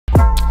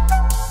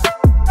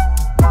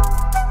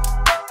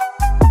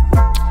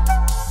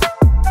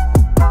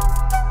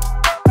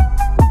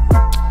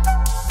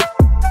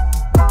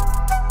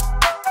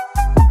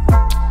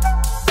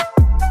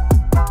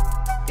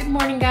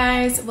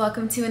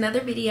welcome to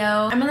another video.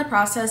 I'm in the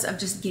process of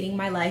just getting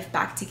my life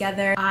back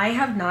together. I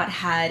have not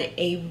had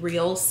a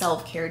real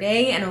self-care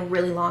day in a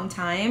really long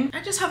time. I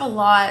just have a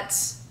lot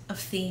of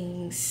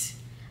things.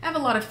 I have a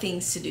lot of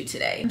things to do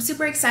today. I'm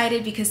super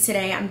excited because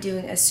today I'm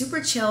doing a super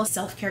chill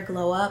self-care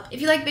glow up. If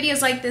you like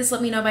videos like this,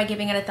 let me know by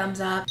giving it a thumbs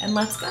up and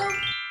let's go.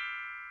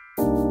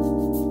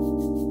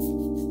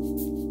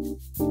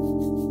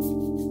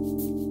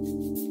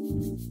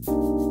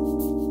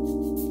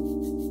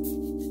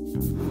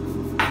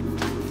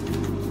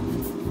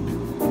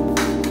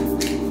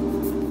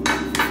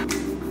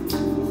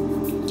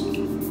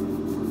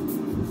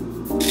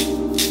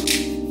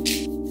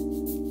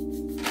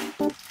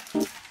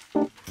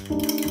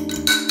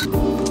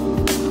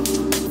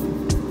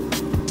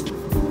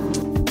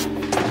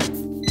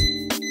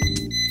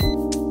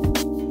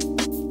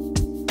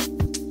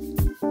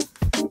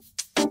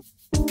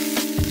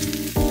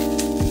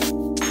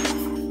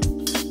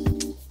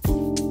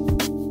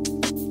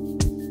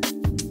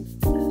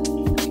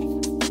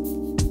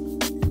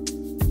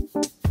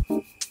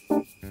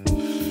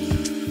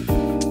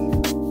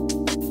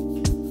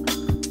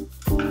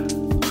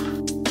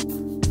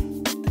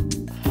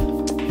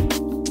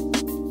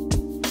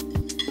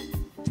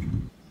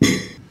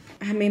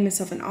 I made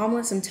myself an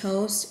omelet, some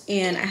toast,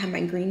 and I had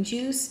my green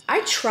juice.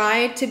 I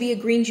tried to be a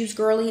green juice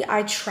girly.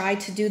 I tried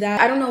to do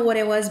that. I don't know what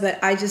it was,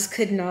 but I just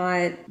could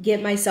not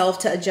get myself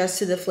to adjust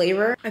to the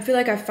flavor. I feel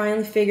like I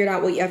finally figured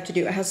out what you have to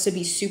do. It has to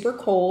be super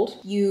cold.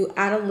 You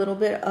add a little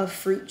bit of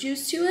fruit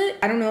juice to it.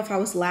 I don't know if I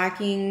was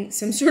lacking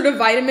some sort of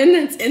vitamin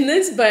that's in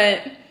this,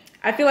 but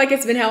I feel like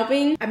it's been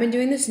helping. I've been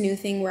doing this new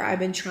thing where I've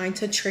been trying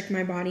to trick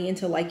my body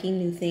into liking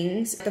new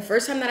things. The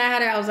first time that I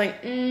had it, I was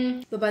like,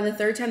 but by the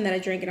third time that I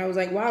drank it, I was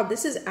like, wow,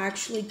 this is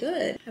actually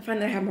good. I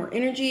find that I have more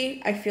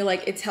energy. I feel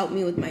like it's helped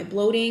me with my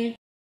bloating.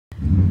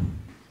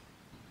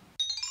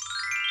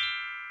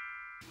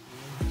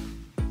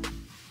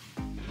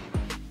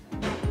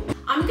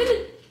 I'm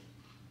gonna,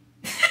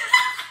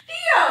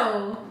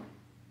 Theo,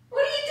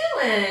 what are you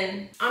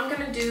doing? I'm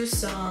gonna do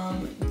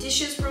some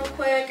dishes real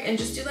quick and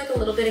just do like a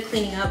little bit of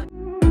cleaning up.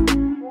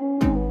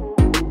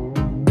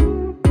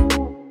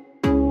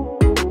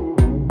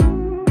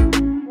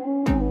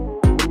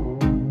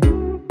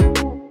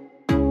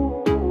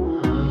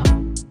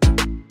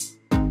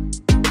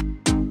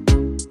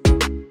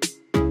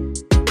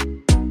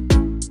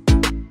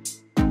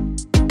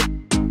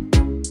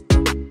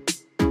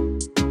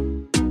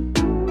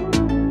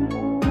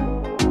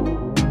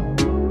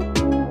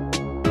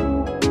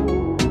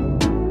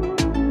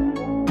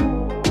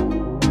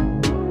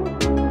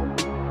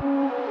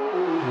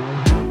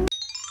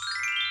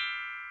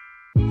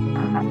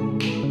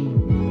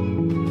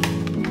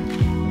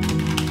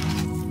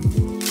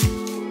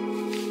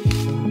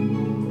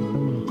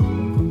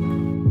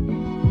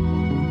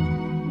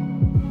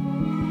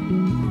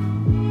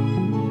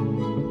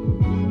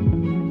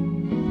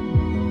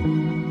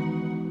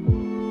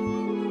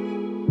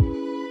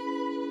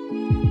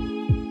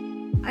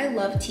 I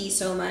love tea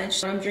so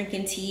much. When I'm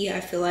drinking tea, I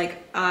feel like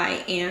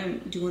I am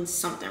doing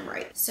something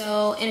right.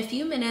 So in a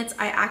few minutes,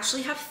 I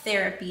actually have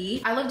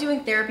therapy. I love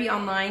doing therapy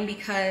online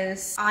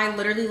because I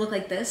literally look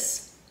like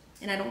this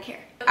and I don't care.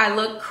 I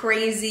look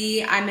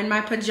crazy. I'm in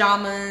my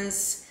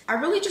pajamas. I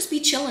really just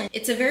be chilling.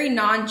 It's a very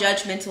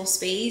non-judgmental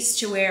space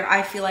to where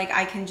I feel like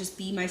I can just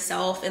be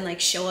myself and like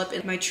show up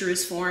in my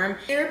truest form.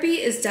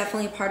 Therapy is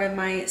definitely part of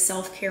my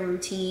self-care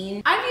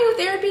routine. I view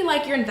therapy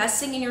like you're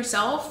investing in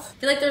yourself.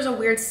 I feel like there's a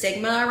weird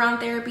stigma around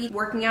therapy.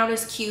 Working out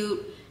is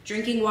cute.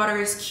 Drinking water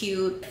is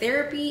cute.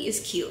 Therapy is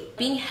cute.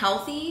 Being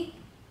healthy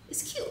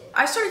is cute.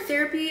 I started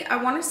therapy,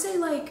 I want to say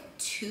like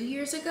 2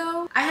 years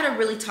ago. I had a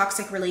really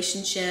toxic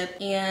relationship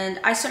and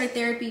I started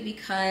therapy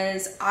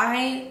because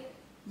I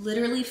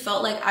literally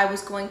felt like I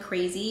was going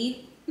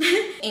crazy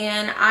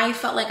and I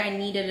felt like I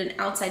needed an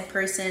outside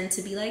person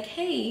to be like,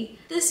 hey,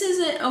 this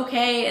isn't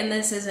okay and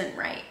this isn't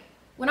right.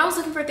 When I was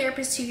looking for a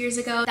therapist 2 years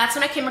ago, that's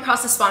when I came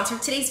across the sponsor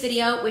of today's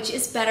video, which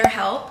is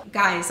BetterHelp.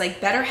 Guys, like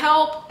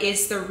BetterHelp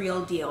is the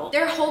real deal.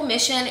 Their whole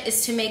mission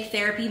is to make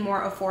therapy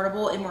more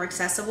affordable and more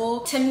accessible.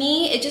 To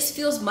me, it just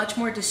feels much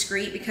more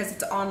discreet because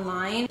it's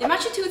online. They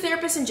match you to a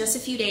therapist in just a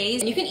few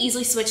days, and you can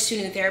easily switch to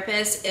a new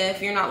therapist if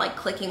you're not like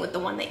clicking with the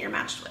one that you're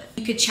matched with.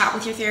 You could chat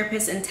with your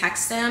therapist and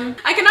text them.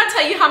 I cannot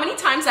tell you how many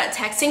times that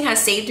texting has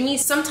saved me.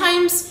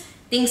 Sometimes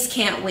things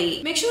can't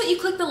wait. Make sure that you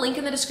click the link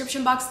in the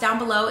description box down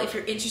below if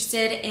you're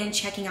interested in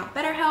checking out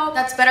BetterHelp.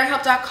 That's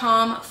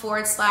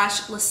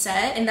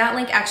betterhelp.com/Lisette, and that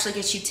link actually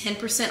gets you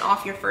 10%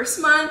 off your first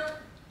month.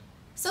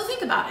 So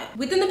think about it.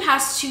 Within the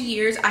past 2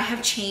 years, I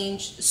have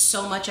changed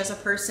so much as a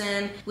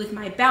person with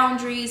my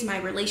boundaries, my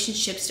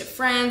relationships to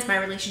friends, my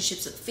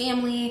relationships with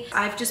family.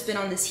 I've just been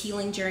on this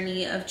healing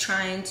journey of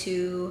trying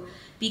to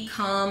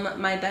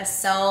become my best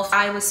self.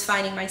 I was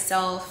finding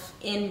myself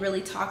in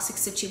really toxic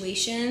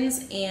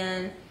situations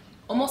and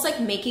almost like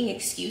making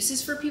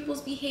excuses for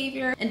people's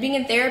behavior. And being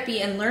in therapy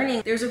and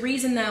learning, there's a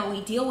reason that we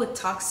deal with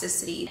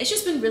toxicity. It's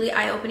just been really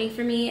eye-opening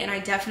for me, and I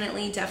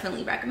definitely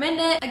recommend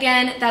it.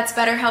 Again, that's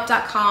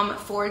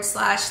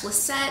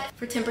betterhelp.com/Lisette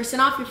for 10%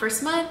 off your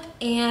first month,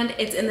 and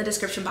it's in the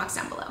description box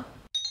down below.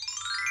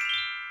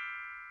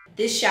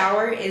 This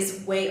shower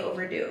is way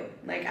overdue.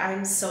 Like,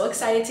 I'm so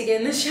excited to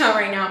get in the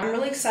shower right now. I'm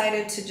really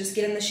excited to just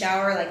get in the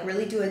shower, like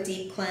really do a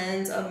deep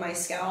cleanse of my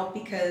scalp,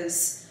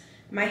 because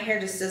my hair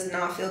just does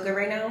not feel good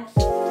right now.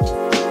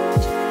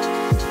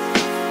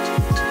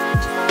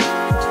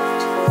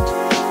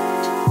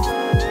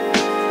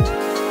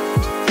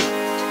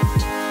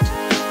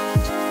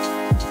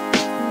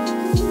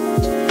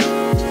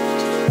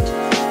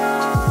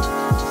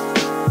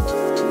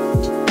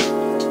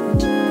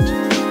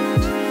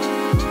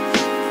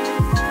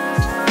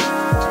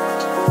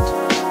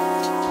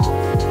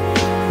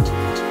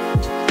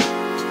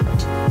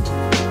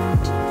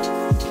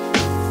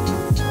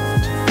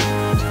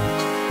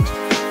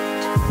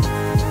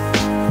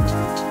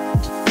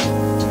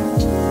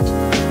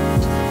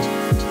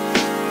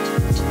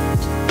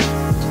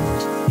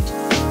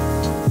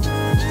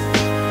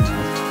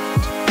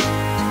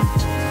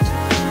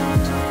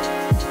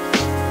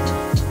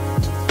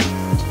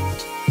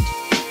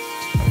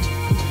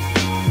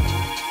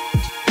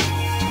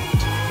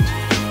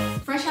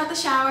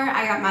 Shower,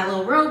 I got my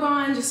little robe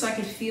on just so I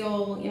could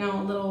feel, you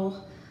know, a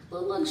little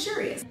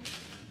luxurious.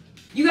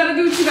 You gotta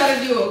do what you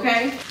gotta do,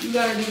 okay? You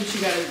gotta do what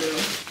you gotta do.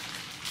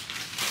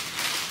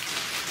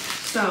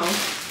 So,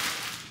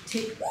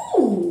 take,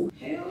 ooh,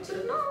 hell to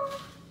the no.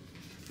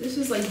 This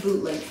is like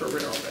bootleg for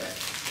real, but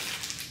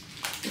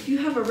if you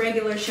have a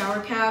regular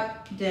shower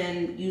cap,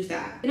 then use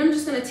that. And I'm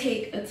just gonna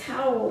take a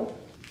towel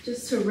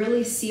just to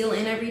really seal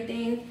in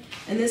everything.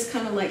 And this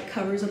kind of like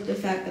covers up the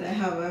fact that I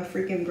have a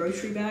freaking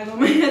grocery bag on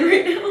my head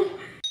right now.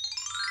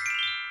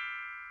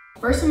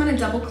 First, I'm gonna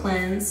double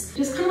cleanse.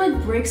 Just kind of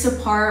like breaks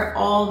apart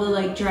all the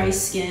like dry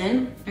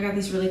skin. I got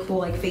these really cool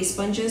like face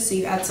sponges, so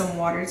you add some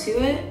water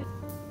to it.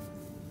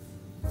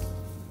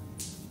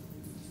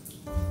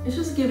 It's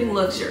just giving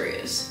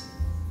luxurious.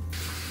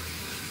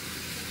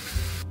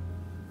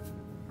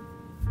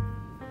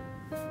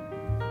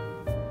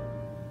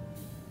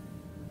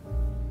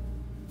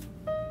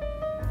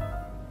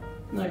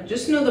 Like,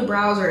 just know the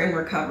brows are in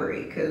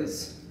recovery,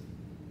 because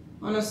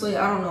honestly,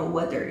 I don't know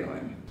what they're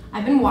doing.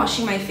 I've been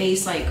washing my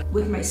face like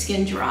with my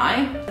skin dry.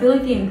 I feel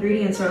like the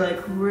ingredients are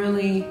like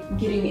really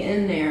getting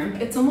in there.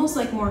 It's almost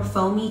like more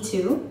foamy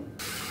too.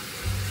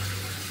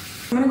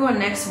 I'm gonna go on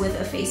next with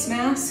a face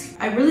mask.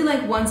 I really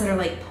like ones that are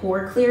like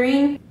pore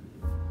clearing.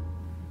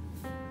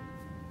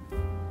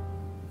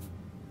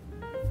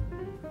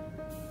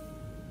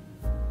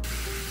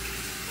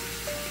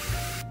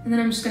 And then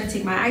I'm just gonna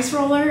take my ice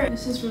roller.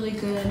 This is really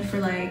good for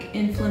like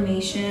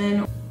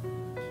inflammation.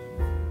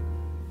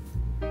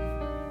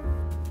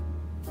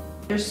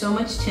 There's so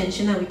much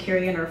tension that we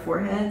carry in our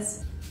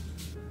foreheads.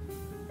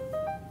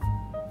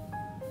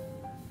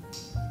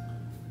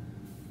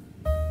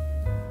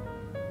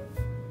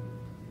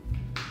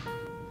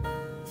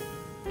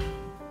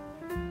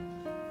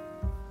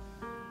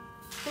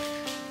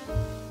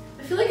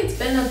 I feel like it's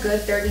been a good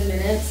 30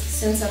 minutes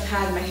since I've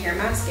had my hair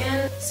mask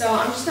in. So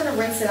I'm just gonna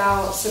rinse it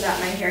out so that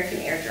my hair can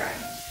air dry.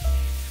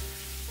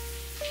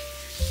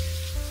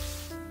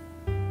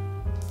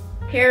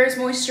 Hair is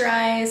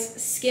moisturized,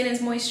 skin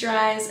is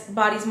moisturized,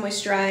 body's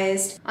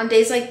moisturized. On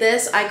days like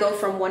this, I go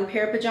from one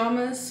pair of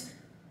pajamas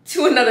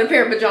to another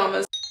pair of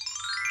pajamas.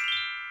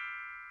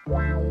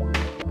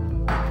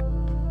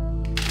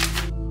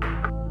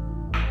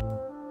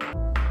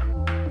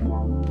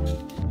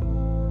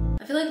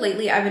 I feel like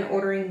lately I've been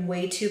ordering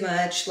way too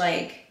much,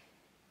 like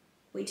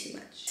way too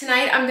much.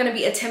 Tonight I'm gonna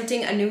be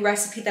attempting a new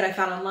recipe that I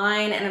found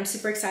online, and I'm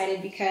super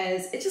excited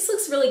because it just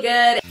looks really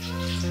good.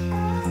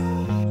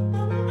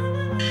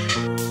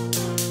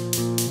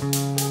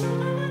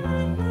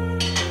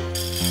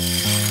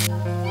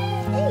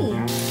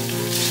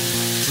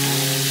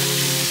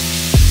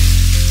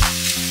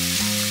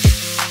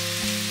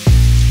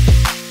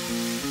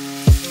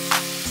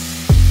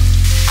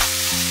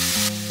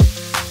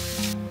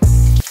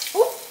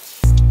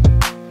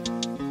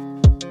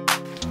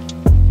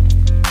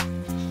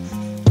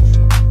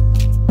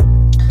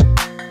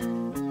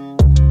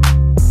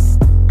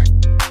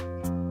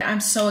 I'm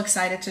so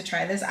excited to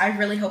try this. I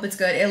really hope it's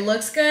good. It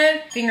looks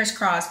good. Fingers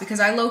crossed, because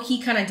I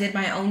low-key kind of did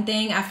my own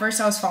thing. At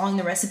first I was following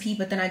the recipe,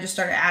 but then I just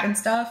started adding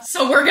stuff.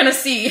 So we're gonna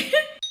see.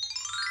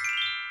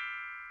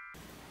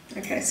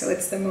 Okay, so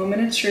it's the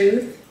moment of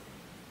truth.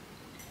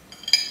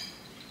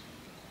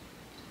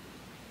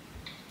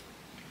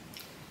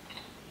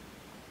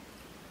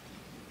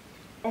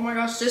 Oh my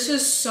gosh, this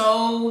is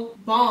so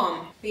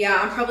bomb. But yeah,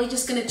 I'm probably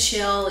just gonna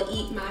chill,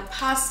 eat my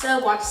pasta,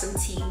 watch some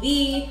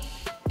TV,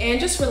 and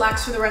just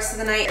relax for the rest of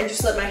the night and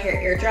just let my hair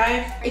air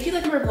dry. If you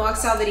like more vlog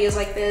style videos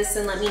like this,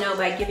 then let me know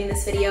by giving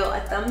this video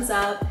a thumbs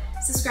up.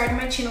 Subscribe to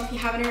my channel if you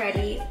haven't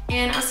already,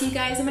 and I'll see you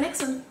guys in my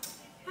next one.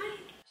 Bye.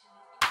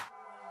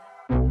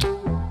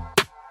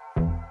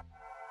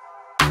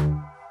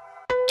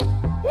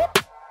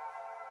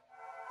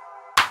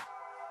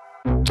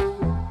 you.